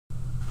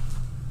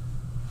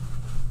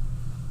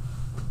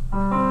I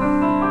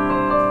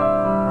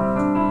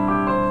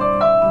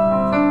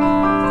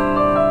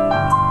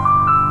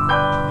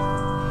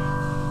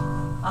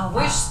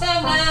wish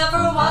there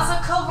never was a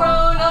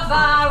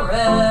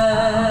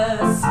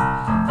coronavirus.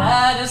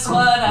 That is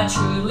what I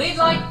truly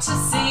like to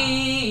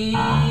see.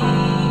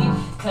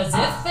 'Cause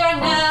if there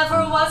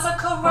never was a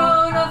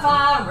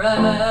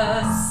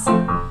coronavirus,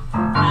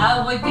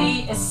 I would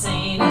be as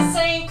sane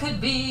could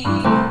be.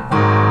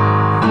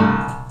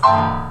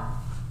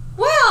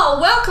 Well,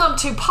 welcome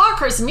to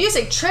Parker's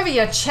Music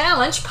Trivia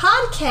Challenge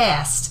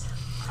podcast.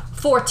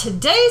 For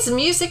today's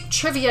Music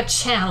Trivia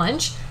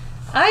Challenge,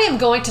 I am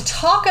going to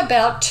talk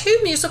about two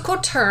musical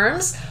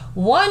terms,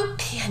 one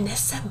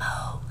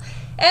pianissimo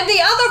and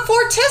the other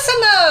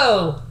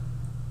fortissimo.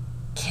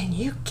 Can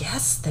you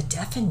guess the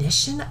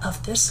definition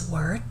of this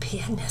word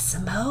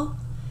pianissimo?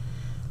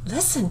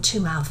 Listen to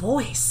my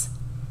voice.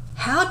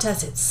 How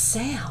does it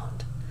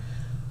sound?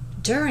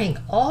 During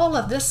all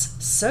of this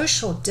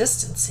social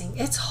distancing,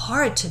 it's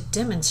hard to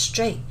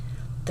demonstrate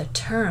the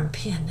term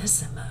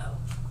pianissimo.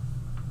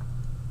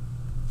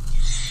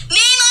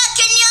 Mima,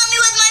 can you help me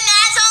with my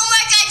math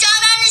homework? I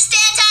don't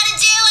understand how to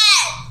do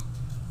it.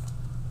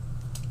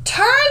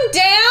 Turn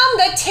down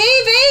the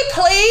TV,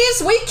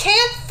 please. We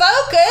can't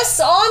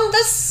focus on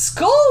the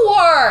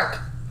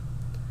schoolwork.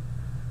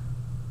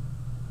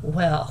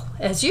 Well,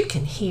 as you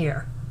can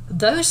hear,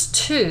 those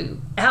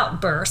two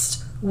outbursts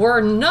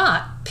were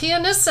not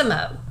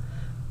pianissimo.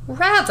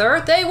 Rather,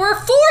 they were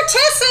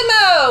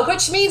fortissimo,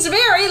 which means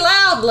very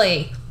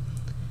loudly.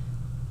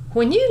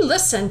 When you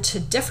listen to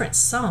different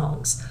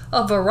songs,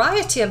 a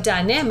variety of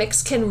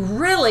dynamics can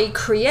really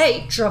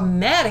create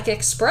dramatic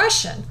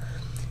expression.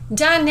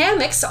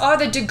 Dynamics are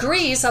the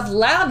degrees of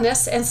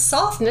loudness and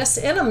softness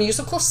in a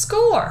musical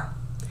score.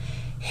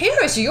 Here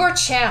is your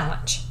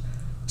challenge.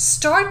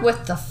 Start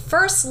with the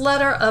first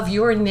letter of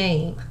your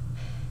name.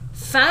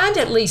 Find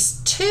at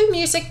least two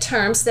music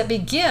terms that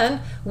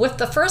begin with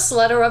the first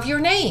letter of your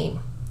name.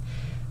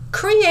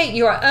 Create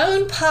your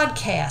own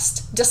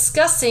podcast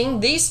discussing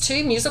these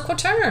two musical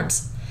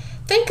terms.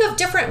 Think of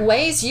different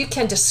ways you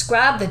can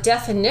describe the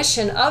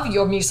definition of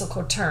your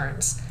musical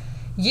terms.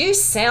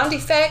 Use sound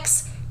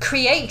effects,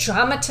 create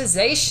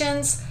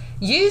dramatizations,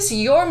 use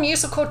your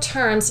musical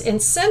terms in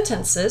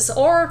sentences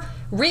or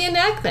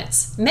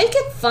reenactments. Make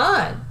it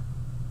fun.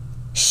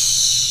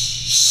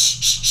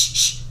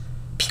 Shh.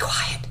 Be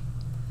quiet.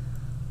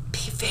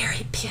 Be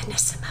very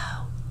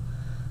pianissimo.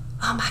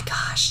 Oh my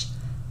gosh,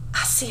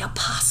 I see a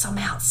possum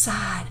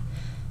outside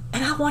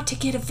and I want to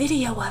get a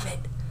video of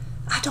it.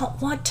 I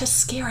don't want to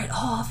scare it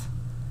off.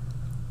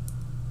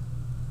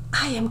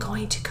 I am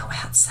going to go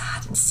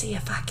outside and see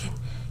if I can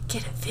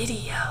get a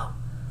video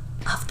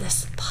of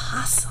this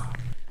possum.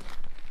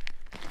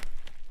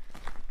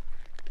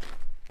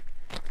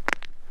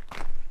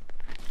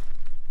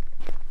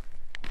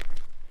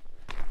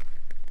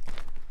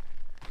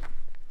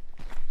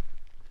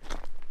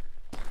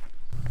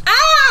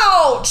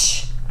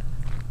 Ouch!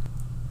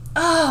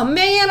 Oh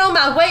man, on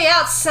my way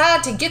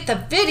outside to get the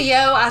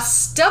video, I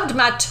stubbed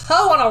my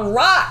toe on a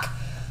rock.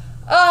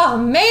 Oh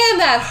man,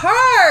 that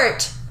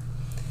hurt.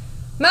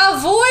 My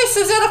voice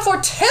is at a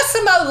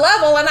fortissimo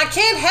level and I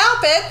can't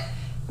help it.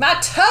 My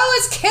toe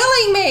is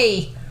killing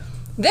me.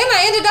 Then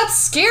I ended up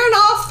scaring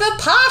off the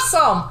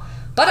possum,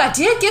 but I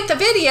did get the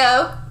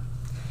video.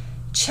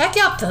 Check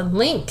out the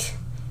link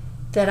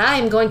that I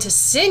am going to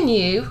send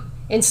you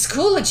in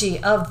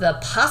Schoology of the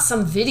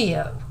possum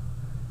video.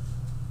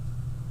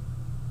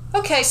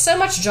 Okay, so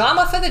much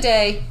drama for the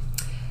day.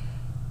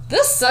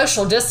 This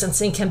social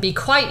distancing can be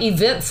quite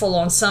eventful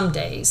on some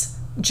days.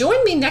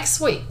 Join me next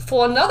week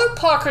for another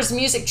Parker's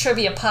Music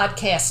Trivia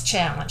Podcast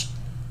Challenge.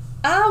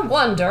 I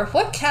wonder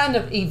what kind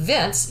of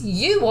events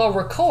you will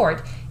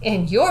record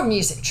in your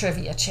Music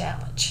Trivia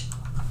Challenge.